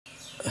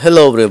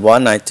Hello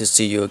everyone, nice to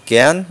see you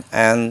again,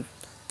 and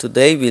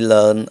today we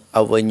learn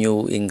our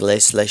new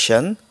English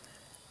lesson.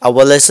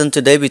 Our lesson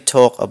today we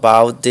talk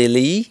about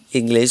daily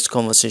English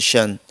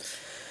conversation.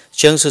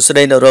 ជាងសួស្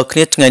តីអ្នករាល់គ្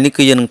នាថ្ងៃនេះ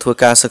គឺយើងនឹងធ្វើ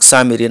ការសិក្សា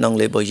មេរៀនអង់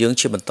គ្លេសរបស់យើង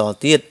ជាបន្ត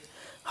ទៀត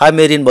ហើយ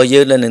មេរៀនរបស់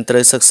យើងដែលនឹងត្រូ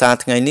វសិក្សា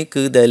ថ្ងៃនេះ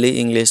គឺ daily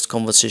English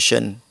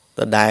conversation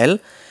ដដែល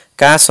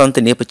ការសន្ទ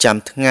នាប្រចាំ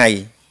ថ្ងៃ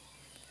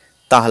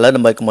តោះឥឡូវដើ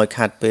ម្បីកុំឲ្យ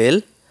ខាតពេល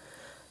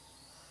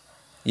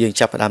យើង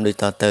ចាប់ផ្ដើមដូច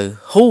តទៅ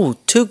Who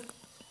took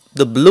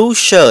the blue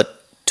shirt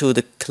to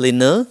the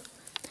cleaner?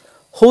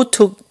 Who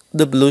took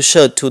the blue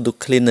shirt to the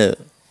cleaner?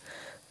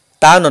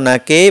 តើនរណា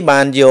គេ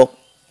បានយក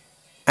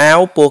អា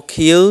វពណ៌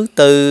ខៀវ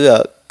ទៅ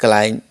កន្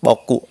លែងបោក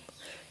គក់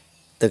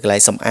ទៅកន្លែ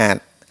ងសម្អាត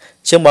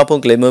ជាងបងប្អូន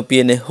កន្លែងមើលពា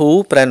ក្យនេះ who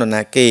ប្រែនរ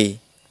ណាគេ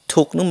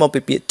took នឹងមកពី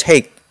ពាក្យ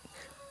take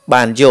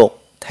បានយក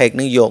take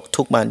នឹងយក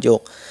took បានយ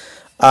ក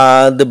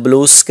the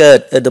blue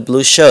skirt the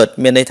blue shirt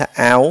មានន័យថា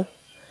អា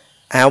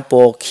វព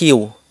ណ៌ខៀវ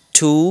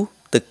to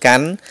ទៅកា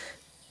ន់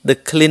the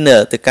cleaner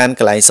ទៅកាន់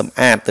កន្លែងសម្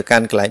អាតទៅកា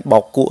ន់កន្លែងបោ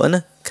កគក់ណា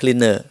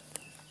cleaner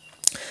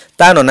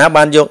តើនរណា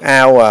បានយក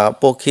អាវ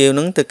ពណ៌ខៀវ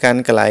នឹងទៅកាន់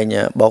កន្លែង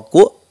បោកគ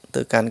ក់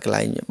ទៅកាន់កន្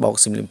លែងបោក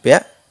សម្លៀកបំពា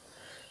ក់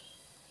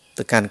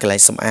ទៅកាន់កន្លែង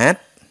សម្អាត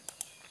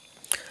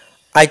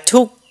I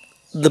took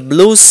the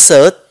blue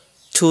shirt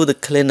to the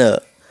cleaner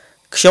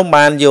ខ្ញុំ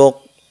បានយក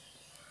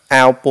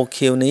អាវពណ៌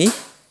ខៀវនេះ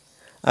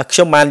ខ្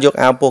ញុំបានយក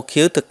អាវពណ៌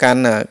ខៀវទៅកាន់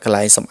កន្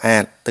លែងសម្អា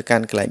តទៅកា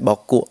ន់កន្លែងបោ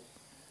កគក់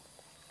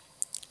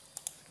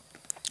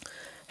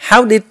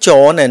How did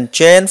John and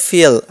Jane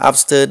feel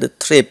after the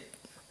trip?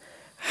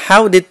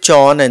 How did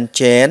John and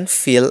Jane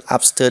feel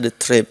after the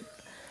trip?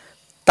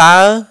 តើ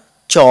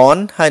John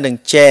ហើយនិង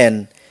Jane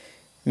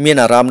មាន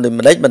អារម្មណ៍ដូច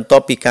ម្តេចបន្ទា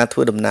ប់ពីការធ្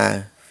វើដំណើរ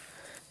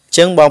អញ្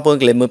ចឹងបងប្អូន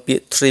កន្លែងមើលពា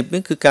ក្យ trip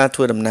នេះគឺការធ្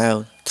វើដំណើរ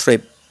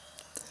trip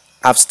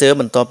after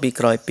បន្ទាប់ពី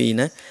ក្រោយពី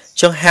ណាអញ្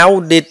ចឹង How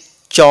did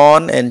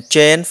John and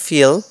Jane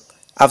feel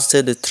after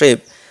the trip?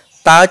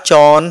 តើ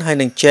John ហើយ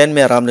និង Jane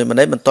មានអារម្មណ៍ដូចម្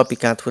តេចបន្ទាប់ពី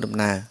ការធ្វើដំ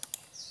ណើរ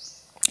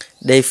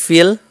They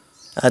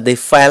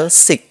felt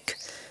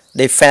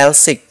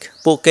sick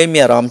ពួកគេមា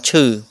នអារម្មណ៍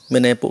ឈឺមា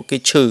នន័យពួកគេ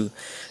ឈឺ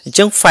អញ្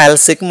ចឹង felt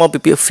sick មកពី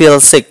ពាក្យ feel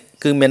sick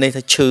គឺមានន័យ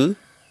ថាឈឺ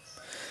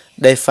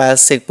They felt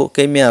sick ពួក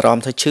គេមានអារម្ម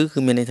ណ៍ថាឈឺគឺ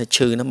មានន័យថា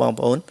ឈឺណាបង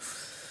ប្អូន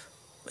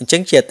អញ្ចឹ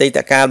ងជាអតីត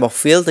កាលរបស់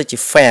feel ទៅជា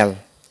felt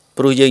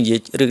ព្រោះយើងនិយាយ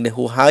រឿងនេះ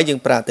ហួសហើយយើង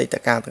ប្រើអតីត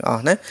កាលទាំងអ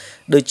ស់ណា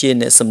ដូចជា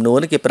អ្នកសំណួរ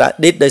នេះគេប្រើ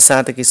did ដោយសារ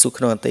តែគេសួរ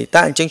ក្នុងអតីត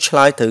អញ្ចឹងឆ្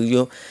លើយត្រូវយ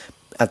ក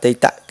អតី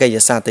តកិរិ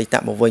យាសព្ទអតីត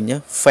មកវិញណា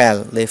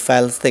felt they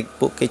felt sick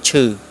ពួកគេ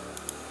ឈឺ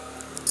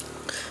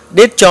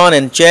Did John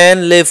and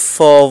Jane leave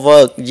for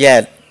work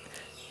yet?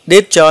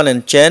 Did John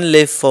and Jane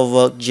leave for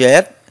work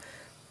yet?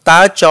 តើ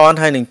John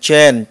ហើយនិង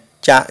Jane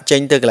ចាក់ចេ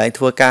ញទៅកន្លែង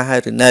ធ្វើការហើយ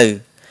ឬនៅ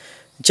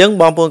អញ្ចឹង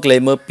បងប្អូនកន្លែ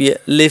ងមើលពាក្យ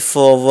leave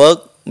for work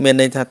មាន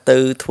ន័យថាទៅ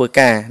ធ្វើ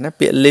ការណា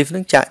ពាក្យ leave នឹ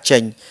ងចាក់ចេ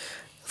ញ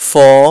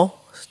for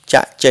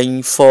ចាក់ចេញ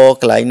for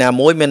កន្លែងណា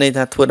មួយមានន័យ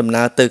ថាធ្វើដំ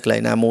ណើរទៅកន្លែ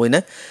ងណាមួយ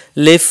ណា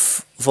leave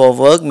for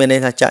work មានន័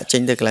យថាចាក់ចេ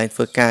ញទៅកន្លែងធ្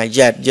វើការ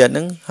yet ហ្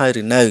នឹងហើយ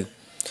ឬនៅ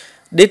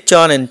Did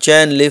John and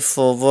Jane leave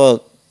for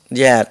work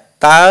yet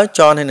តើ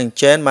John ហើយនិង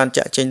Jane បាន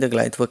ចាក់ចេញទៅកន្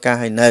លែងធ្វើការ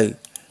ហើយនៅ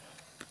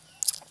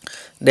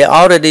They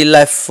already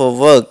left for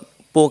work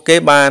ពួកគេ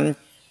បាន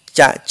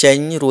ចាក់ចេញ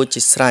រួច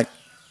ជាស្រេច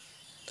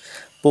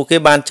ពួកគេ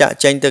បានចាក់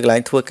ចេញទៅកន្លែ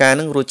ងធ្វើការ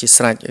នឹងរួចជា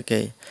ស្រេចអូ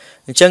ខេ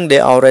អញ្ចឹង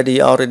they already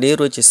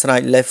រួចជាស្រេ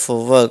ច left for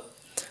work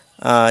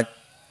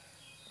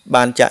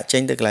បានចាក់ចេ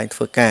ញទៅកន្លែងធ្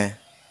វើការ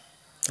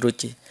រួច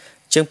ជា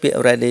អញ្ចឹងពាក្យ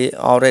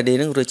already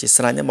នឹងរួចជា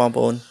ស្រេចណាបង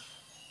ប្អូន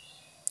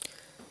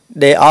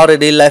They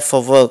already left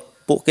for work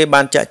ពួកគេ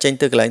បានចាក់ចេញ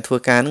ទៅកន្លែងធ្វើ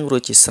ការនឹងរួ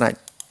ចជាស្រេច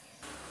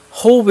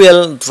Who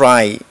will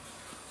drive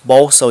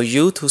both of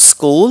you to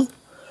school?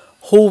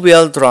 Who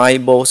will drive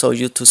both of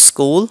you to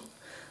school?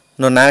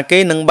 នរណាគេ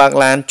នឹងបើក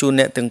ឡានជូន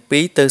អ្នកទាំងពី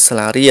រទៅសា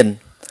លារៀន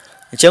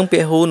អញ្ចឹងពា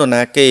ក្យ who នរ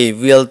ណាគេ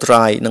will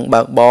drive នឹង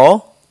បើ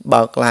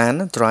កឡាន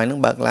drive នឹង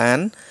បើកឡាន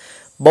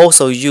both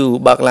of you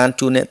បើកឡាន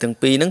ជូនអ្នកទាំង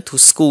ពីរនឹង to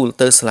school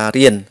ទៅសាលា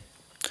រៀន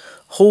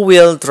Who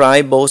will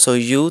drive both of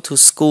you to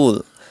school?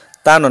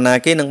 តើនរណា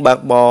គេនឹងបើក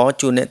បរ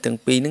ជូនអ្នកទាំង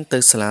ពីរនឹងទៅ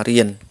សាលា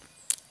រៀន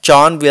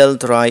John will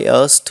drive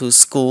us to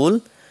school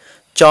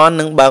John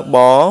នឹងបើកប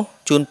រ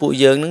ជូនពួក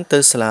យើងនឹងទៅ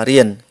សាលា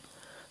រៀន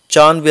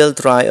John will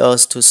drive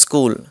us to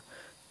school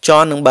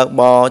John នឹងបើក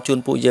បរជូន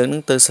ពួកយើងនឹ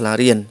ងទៅសាលា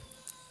រៀន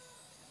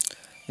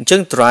អញ្ចឹ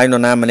ង drive នរ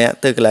ណាម្នាក់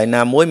ទៅកន្លែង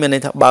ណាមួយមានន័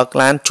យថាបើក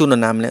ឡានជូននរ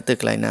ណាម្នាក់ទៅ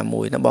កន្លែងណា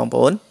មួយណាបងប្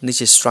អូននេះ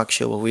ជា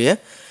structure របស់វា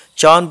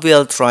John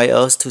will drive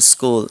us to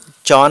school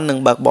John នឹង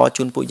បើកបរ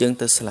ជូនពួកយើង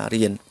ទៅសាលា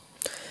រៀន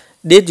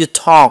Did you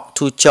talk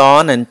to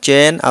John and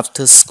Jane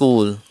after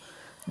school?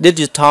 Did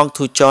you talk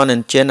to John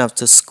and Jane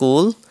after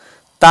school?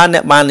 តើអ្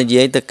នកបាននិ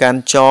យាយទៅកាន់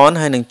John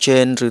ហើយនិង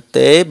Jane ឬ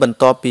ទេបន្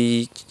ទាប់ពី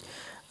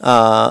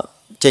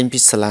ចេញពី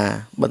សាលា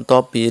បន្ទា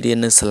ប់ពីរៀន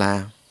នៅសាលា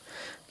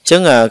អញ្ចឹ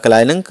ងកន្លែ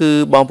ងហ្នឹងគឺ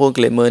បងប្អូនក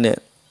ន្លែងមើលនេះ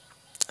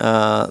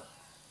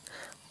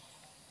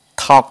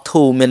talk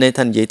to មានន័យ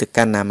ថានិយាយទៅ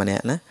កាន់ណាម្នា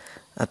ក់ណា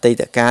អតី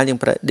តកាលយើង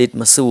ប្រើ did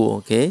មកសួរអូ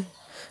ខេ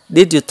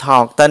Did you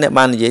talk តើអ្នក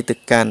បាននិយាយទៅ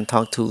កាន់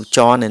talk to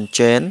John and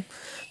Jane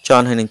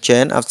John ហើយនិង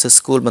Jane after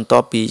school បន្ទា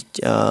ប់ពី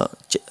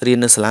រៀន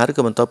នៅសាលាឬ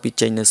ក៏បន្ទាប់ពី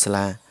ចេញនៅសា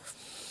លា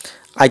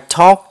I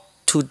talked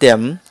to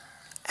them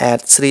at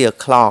 3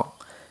 o'clock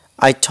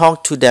I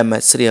talked to them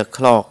at 3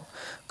 o'clock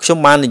ខ្ញុំ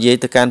បាននិយាយ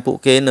ទៅកាន់ពួក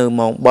គេនៅ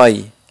ម៉ោង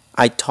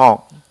3 I talk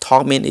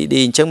មាន ed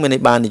អញ្ចឹងមានន័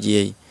យបាននិ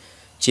យាយ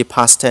ជា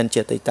past tense ជា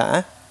អតីត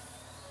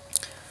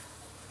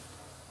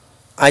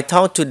I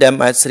talked to them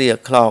at 3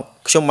 o'clock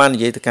ខ្ញុំបាននិ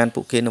យាយទៅកាន់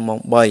ពួកគេនៅម៉ោង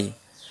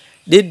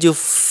3 Did you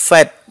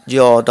fed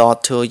your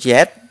daughter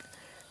yet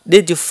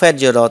Did you fed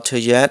your daughter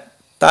yet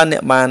តើអ្ន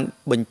កបាន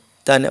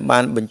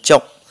បញ្ចុ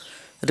ក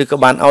ឬក៏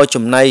បានឲ្យ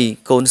ចំណី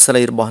កូនស្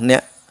រីរបស់អ្ន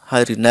កហើ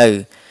យឬនៅអ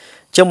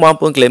ញ្ចឹងបង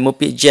ប្អូនកន្លែងមក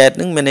ពាក្យ yet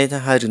ហ្នឹងមានន័យថា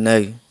ហើយឬនៅ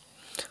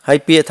ហើយ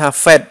ពាក្យថា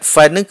fed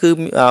ហ្នឹងគឺ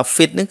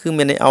feed ហ្នឹងគឺ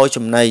មានន័យឲ្យ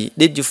ចំណី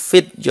Did you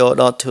feed your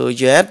daughter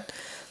yet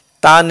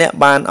តើអ្នក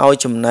បានឲ្យ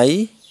ចំណី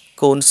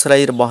កូនស្រី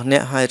របស់អ្ន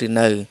កហើយឬ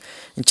នៅ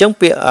អញ្ចឹង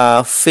ពាក្យ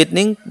feed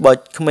នេះបើ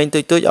ក្មេងទុ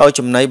យឲ្យ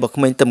ចំណីបើ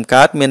ក្មេងទៅ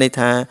កើតមានន័យ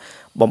ថា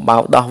បំបៅ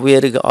ដោះវា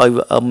ឬក៏ឲ្យ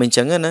វាអញ្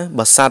ចឹងណា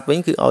បើសត្វវិញ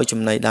គឺឲ្យ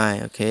ចំណីដែរ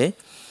អូខេ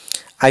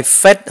I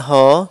fed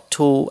her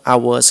 2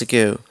 hours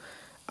ago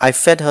I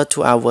fed her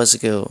 2 hours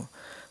ago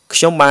ខ្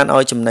ញុំបាន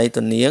ឲ្យចំណី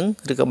ទៅនាង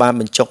ឬក៏បាន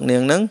បញ្ចុកនា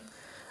ងហ្នឹង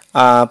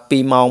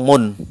2ម៉ោងមុ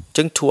នអញ្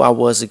ចឹង2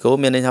 hours ago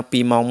មានន័យថា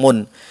2ម៉ោងមុន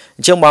អ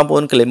ញ្ចឹងបងប្អូ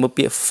នកន្លែងមក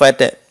ពាក្យ fed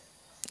ឥ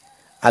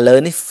ឡូវ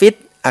នេះ feed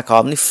អាក្រ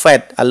មនេះ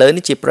fed ឥឡូវ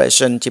នេះជា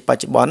present ជាប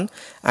ច្ចុប្បន្ន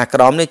អាក្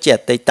រមនេះជាអ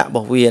តីតរប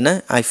ស់វាណា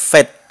I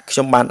fed ខ្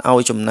ញុំបានឲ្យ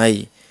ចំណី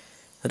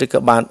ឬក៏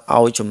បាន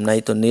ឲ្យចំណី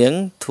ទៅនាង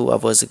2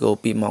 hours ago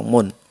 2ម៉ោង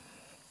មុន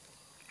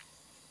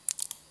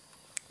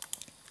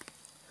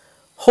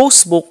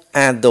Whose book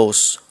are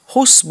those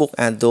Whose book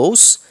are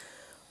those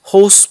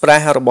Whose ប្រែ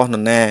របស់ន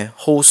រណា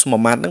Whose មួ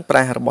យម៉ាត់នឹងប្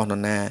រែរបស់នរ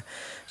ណា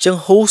អញ្ចឹង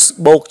Whose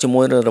បូកជា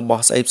មួយនឹងរប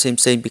ស់ស្អីផ្សេ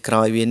ងពីក្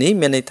រោយវានេះ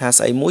មានន័យថា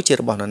ស្អីមួយជា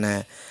របស់នរណា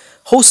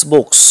Whose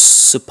books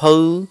សភៅ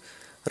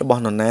រប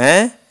ស់នរណា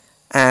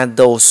are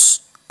those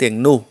ទាំង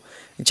នោះ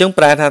អញ្ចឹង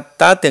ប្រែថា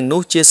តើទាំង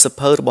នោះជាស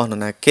ភៅរបស់នរ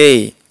ណាគេ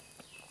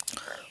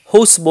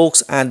Whose books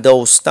are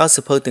those តើស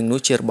ភៅទាំងនោះ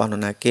ជារបស់នរ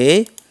ណាគេ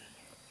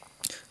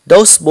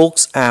Those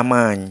books are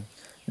mine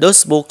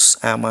Those books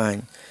are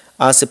mine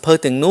សភៅ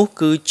ទាំងនោះ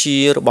គឺជា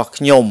របស់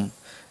ខ្ញុំ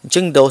អញ្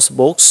ចឹង those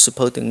books ស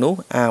ភៅទាំងនោះ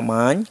are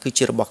mine គឺ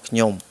ជារបស់ខ្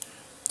ញុំ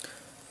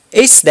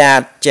Is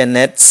that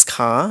Janet's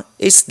car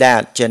Is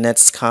that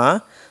Janet's car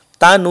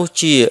តើនោះ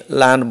ជា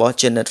ឡានរបស់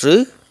Janet ឬ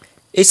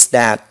Is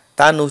that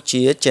តើនោះ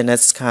ជា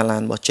Janet's car ឡា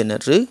នរបស់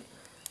Janet ឬ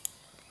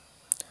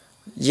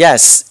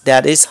Yes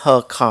that is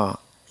her car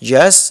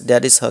Yes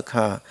that is her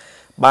car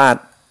បាទ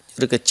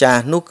ឬក៏ចា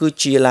ស់នោះគឺ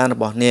ជាឡានរ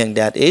បស់នាង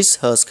That is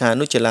her car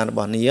នោះជាឡានរ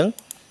បស់នាង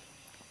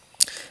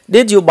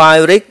Did you buy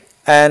Rick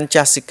and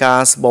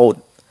Jessica's boat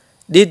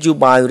Did you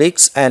buy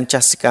Rick's and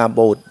Jessica's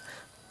boat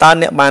តើ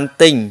អ្នកបាន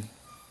ទិ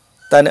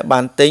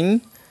ញ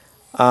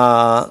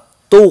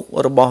ទូក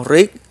របស់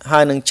Rick ហើ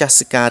យនឹង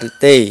Jessica ឬ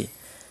ទេ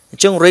អ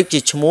ញ្ចឹង Rick ជា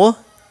ឈ្មោះ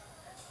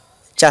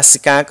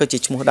Jessica ក៏ជា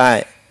ឈ្មោះដែរ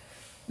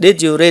Did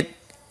you read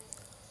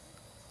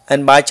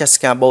and buy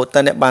Jessica boat តើ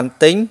អ្នកបាន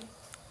ទិញ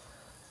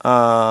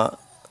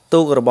ទូ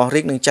ករបស់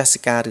Rick និង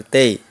Jessica ឬ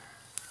ទេ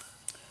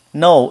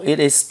No it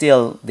is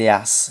still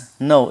theirs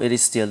No it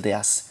is still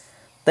theirs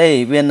ទេ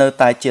វានៅ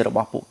តែជារប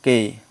ស់ពួកគេ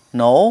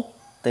No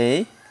ទេ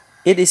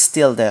it is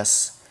still theirs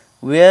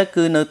វា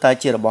គឺនៅតែ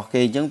ជារបស់គេ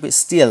អញ្ចឹងពាក្យ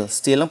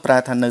still នឹងប្រែ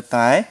ថានៅ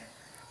តែ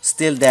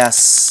still theirs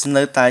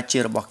នៅតែជា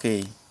របស់គេ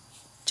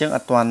អញ្ចឹងអ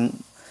ត់ទាន់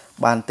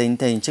បានទិញ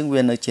ទេអញ្ចឹង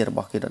វានៅជារប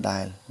ស់គេដដែ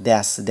ល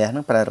theirs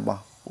នឹងប្រែរប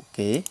ស់ពួក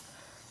គេ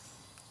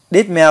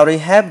Did Mary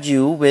help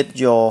you with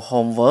your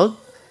homework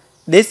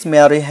Did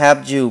Mary help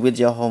you with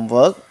your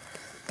homework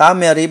តើ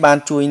Mary បាន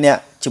ជួយអ្នក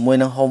ជាមួយ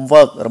នឹង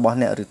homework របស់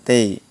អ្នកឬ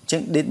ទេអញ្ចឹ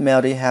ង Did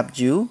Mary help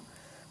you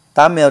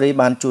តើ Mary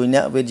បានជួយអ្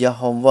នក with your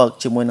homework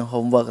ជាមួយនឹង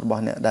homework រប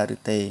ស់អ្នកដែរឬ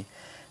ទេអ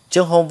ញ្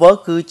ចឹង homework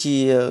គឺជា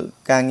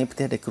ការងារផ្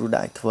ទះដែលគ្រូ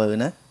ដាក់ឲ្យធ្វើ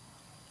ណា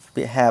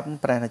ពាក្យ help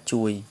ប្រែថា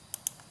ជួយ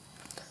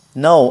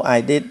No I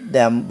did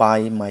them by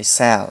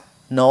myself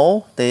No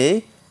ទេ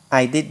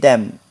I did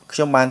them ខ្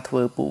ញុំបានធ្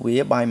វើពួកវា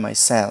by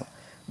myself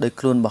ដោយ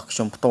ខ្លួនរបស់ខ្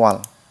ញុំផ្ទាល់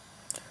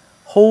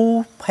Who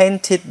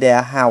painted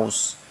their house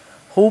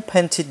Who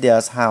painted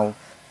their house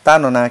តើន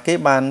រណាគេ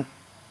បាន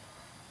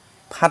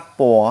ផាត់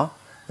ព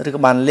ណ៌ឬក៏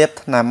បានលាប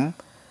ថ្នាំ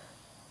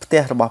ផ្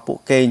ទះរបស់ពួក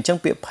គេអញ្ចឹង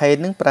ពាក្យ paint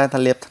នឹងប្រែថា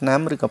លាបថ្នាំ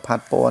ឬក៏ផា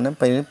ត់ពណ៌ហ្នឹង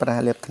ពេលនេះប្រែ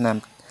ថាលាបថ្នាំ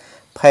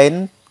paint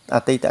អ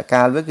តីត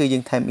កាលវាគឺយើ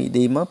ងថែម ed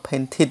មក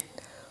painted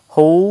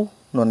Who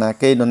នរណា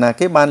គេ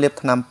បានលាប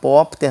ថ្នាំព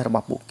ណ៌ផ្ទះរប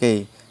ស់ពួកគេ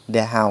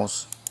their house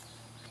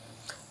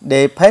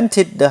They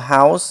painted the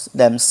house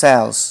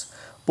themselves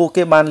ពួក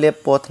គេបានលាប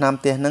ពណ៌ថ្នាំ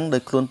ផ្ទះហ្នឹងដោ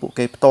យខ្លួនពួក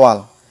គេផ្ទាល់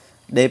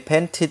They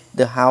painted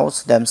the house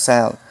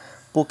themselves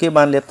ពួកគេ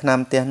បានលាបថ្នាំ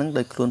ផ្ទះហ្នឹង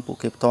ដោយខ្លួនពួក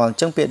គេផ្ទាល់អញ្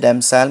ចឹងពាក្យ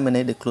themselves មាន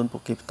ន័យដោយខ្លួនពួ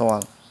កគេផ្ទា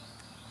ល់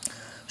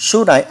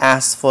Should I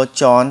ask for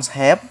John's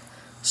help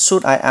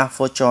Should I ask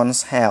for John's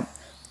help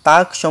តើ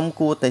ខ្ញុំ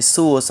គួរតែ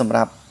សួរសម្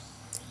រាប់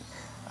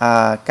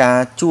ការ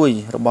ជួយ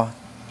របស់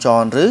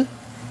John ឬ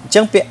អញ្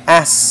ចឹងពាក្យ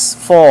ask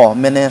for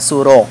មានន័យសួ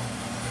ររក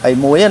ហើយ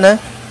មួយណា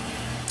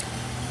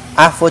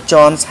ask for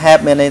John's help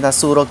មានន័យថា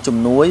សួររកជំ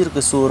នួយឬ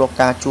ក៏សួររក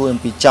ការជួយអំ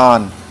ពី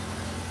John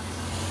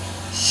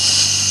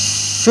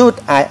Should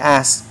I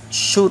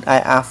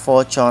ask for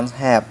John's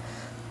help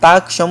តើ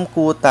ខ្ញុំ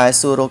គួរតែ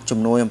សួររកជំ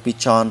នួយអំពី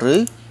John ឬ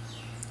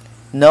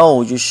No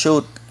you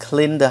should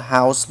clean the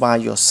house by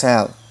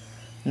yourself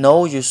No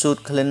you should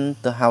clean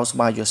the house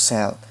by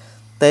yourself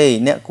ទេ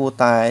អ្នកគួរ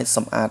តែស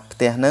ម្អាតផ្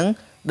ទះនឹង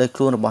ដោយខ្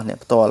លួនរបស់អ្នក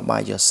ផ្ទាល់ by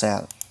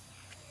yourself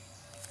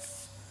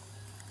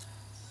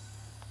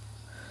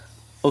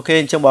អូខេ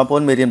អញ្ចឹងបងប្អូ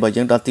នមេរៀនរបស់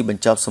យើងដល់ទីប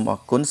ញ្ចប់សូមអរ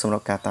គុណសម្រា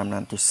ប់ការតាមដា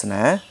នទស្ស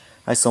នា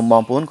ហើយសូមប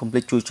ងប្អូនកុំភ្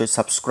លេចជួយចុច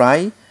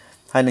Subscribe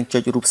ហើយនឹងចុ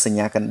ចរូបសញ្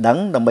ញាកណ្ដឹង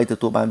ដើម្បីទ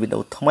ទួលបានវីដេ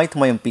អូថ្មី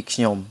ៗអំពីខ្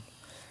ញុំ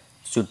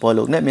ជូនពរ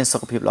លោកអ្នកមានសុ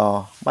ខភាពល្អ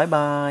បាយ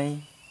បា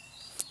យ